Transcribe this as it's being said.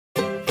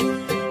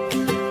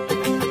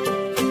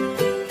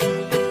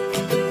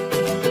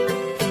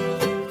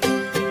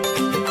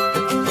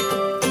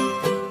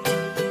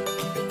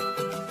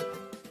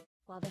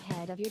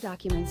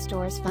document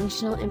stores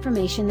functional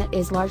information that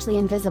is largely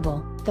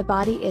invisible. The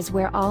body is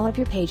where all of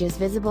your page's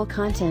visible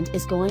content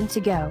is going to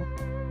go.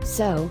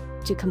 So,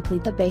 to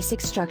complete the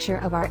basic structure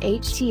of our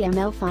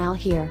HTML file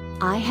here,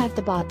 I have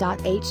the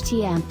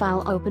bodt.htm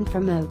file open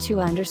from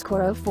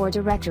o2_04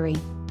 directory.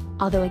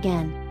 Although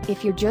again,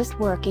 if you're just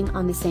working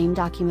on the same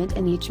document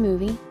in each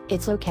movie,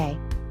 it's okay.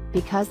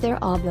 Because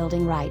they're all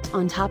building right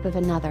on top of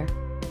another.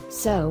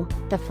 So,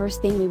 the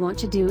first thing we want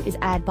to do is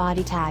add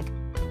body tag.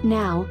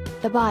 Now,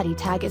 the body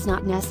tag is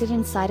not nested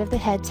inside of the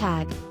head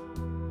tag.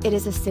 It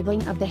is a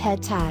sibling of the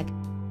head tag,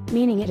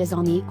 meaning it is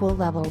on equal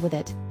level with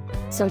it.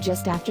 So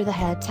just after the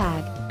head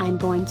tag, I'm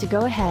going to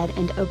go ahead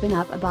and open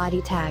up a body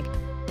tag.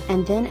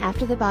 And then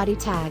after the body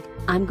tag,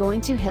 I'm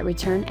going to hit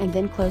return and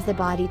then close the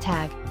body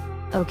tag.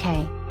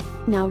 Okay.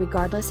 Now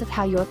regardless of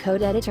how your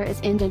code editor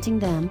is indenting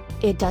them,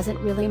 it doesn't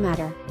really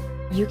matter.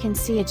 You can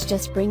see it's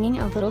just bringing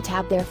a little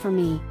tab there for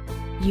me.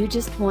 You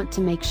just want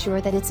to make sure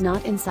that it's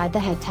not inside the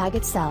head tag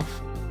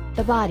itself.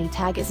 The body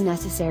tag is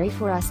necessary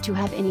for us to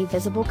have any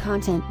visible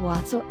content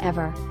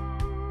whatsoever.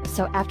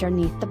 So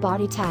underneath the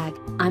body tag,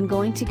 I'm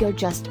going to go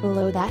just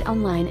below that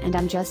online and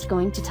I'm just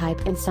going to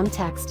type in some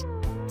text.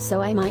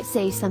 So I might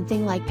say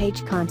something like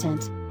page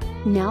content.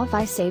 Now if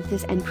I save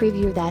this and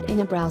preview that in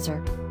a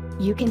browser,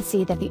 you can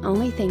see that the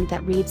only thing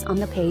that reads on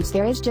the page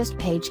there is just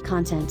page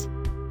content.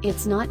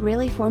 It's not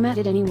really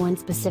formatted any one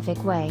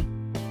specific way.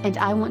 And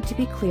I want to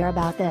be clear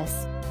about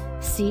this.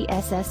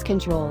 CSS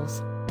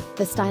controls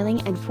the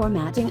styling and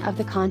formatting of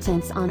the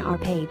contents on our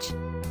page.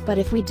 But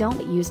if we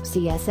don't use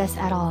CSS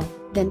at all,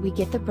 then we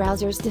get the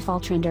browser's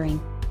default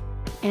rendering.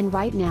 And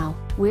right now,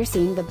 we're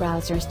seeing the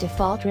browser's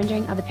default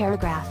rendering of the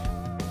paragraph.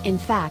 In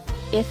fact,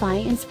 if I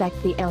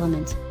inspect the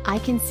element, I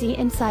can see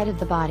inside of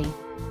the body.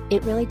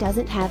 It really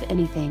doesn't have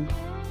anything.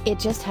 It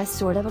just has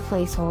sort of a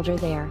placeholder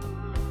there.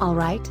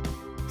 Alright?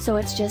 So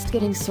it's just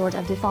getting sort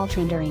of default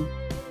rendering.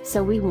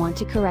 So we want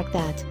to correct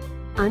that.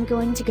 I'm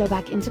going to go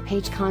back into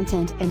page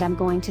content and I'm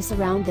going to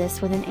surround this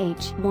with an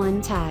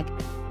H1 tag.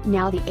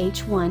 Now the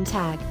H1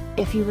 tag,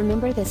 if you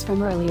remember this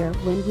from earlier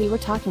when we were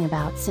talking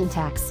about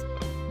syntax.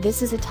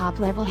 This is a top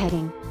level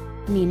heading.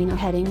 Meaning a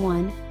heading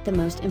 1, the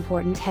most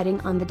important heading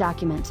on the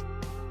document.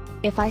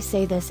 If I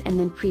say this and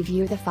then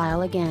preview the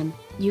file again,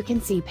 you can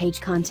see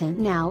page content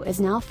now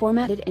is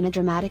formatted in a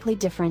dramatically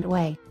different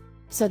way.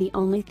 So the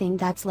only thing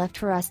that's left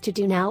for us to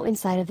do now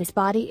inside of this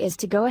body is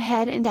to go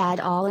ahead and add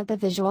all of the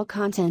visual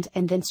content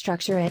and then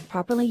structure it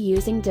properly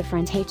using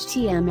different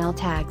HTML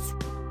tags.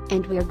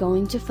 And we're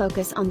going to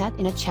focus on that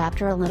in a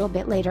chapter a little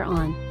bit later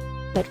on.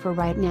 But for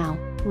right now,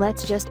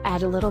 let's just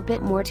add a little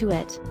bit more to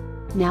it.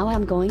 Now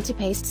I'm going to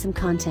paste some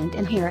content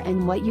in here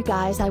and what you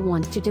guys I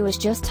want to do is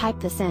just type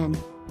this in.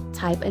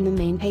 Type in the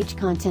main page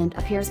content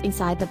appears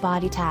inside the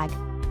body tag.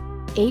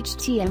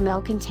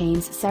 HTML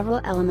contains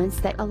several elements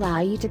that allow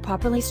you to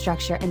properly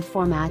structure and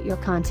format your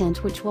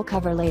content, which we'll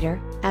cover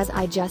later, as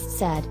I just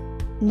said.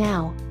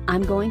 Now,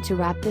 I'm going to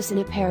wrap this in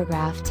a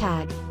paragraph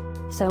tag.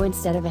 So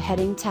instead of a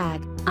heading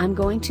tag, I'm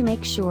going to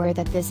make sure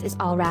that this is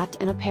all wrapped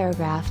in a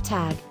paragraph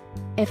tag.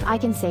 If I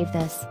can save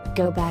this,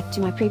 go back to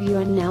my preview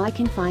and now I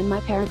can find my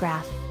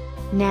paragraph.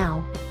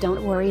 Now,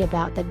 don't worry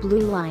about that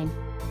blue line.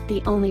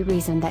 The only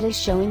reason that is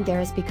showing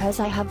there is because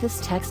I have this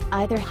text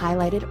either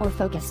highlighted or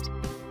focused.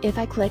 If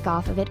I click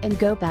off of it and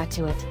go back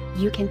to it,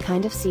 you can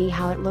kind of see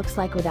how it looks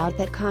like without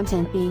that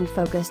content being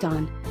focused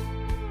on.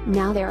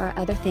 Now there are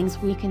other things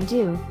we can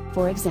do.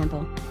 For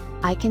example,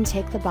 I can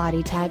take the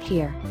body tag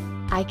here.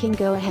 I can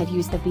go ahead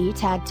use the B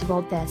tag to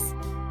bold this.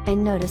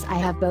 And notice I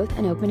have both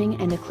an opening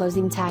and a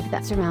closing tag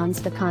that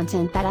surrounds the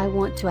content that I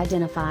want to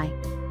identify.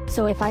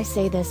 So if I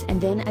say this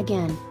and then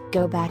again,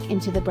 go back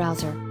into the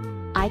browser,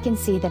 I can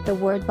see that the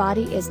word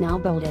body is now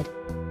bolded.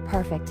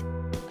 Perfect.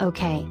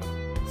 Okay.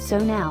 So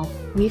now,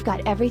 we've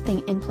got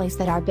everything in place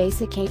that our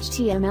basic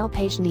HTML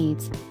page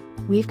needs.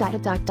 We've got a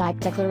doc-type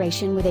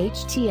declaration with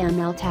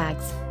HTML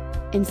tags.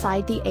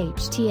 Inside the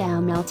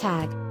HTML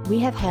tag, we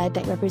have head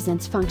that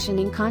represents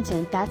functioning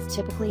content that's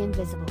typically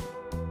invisible.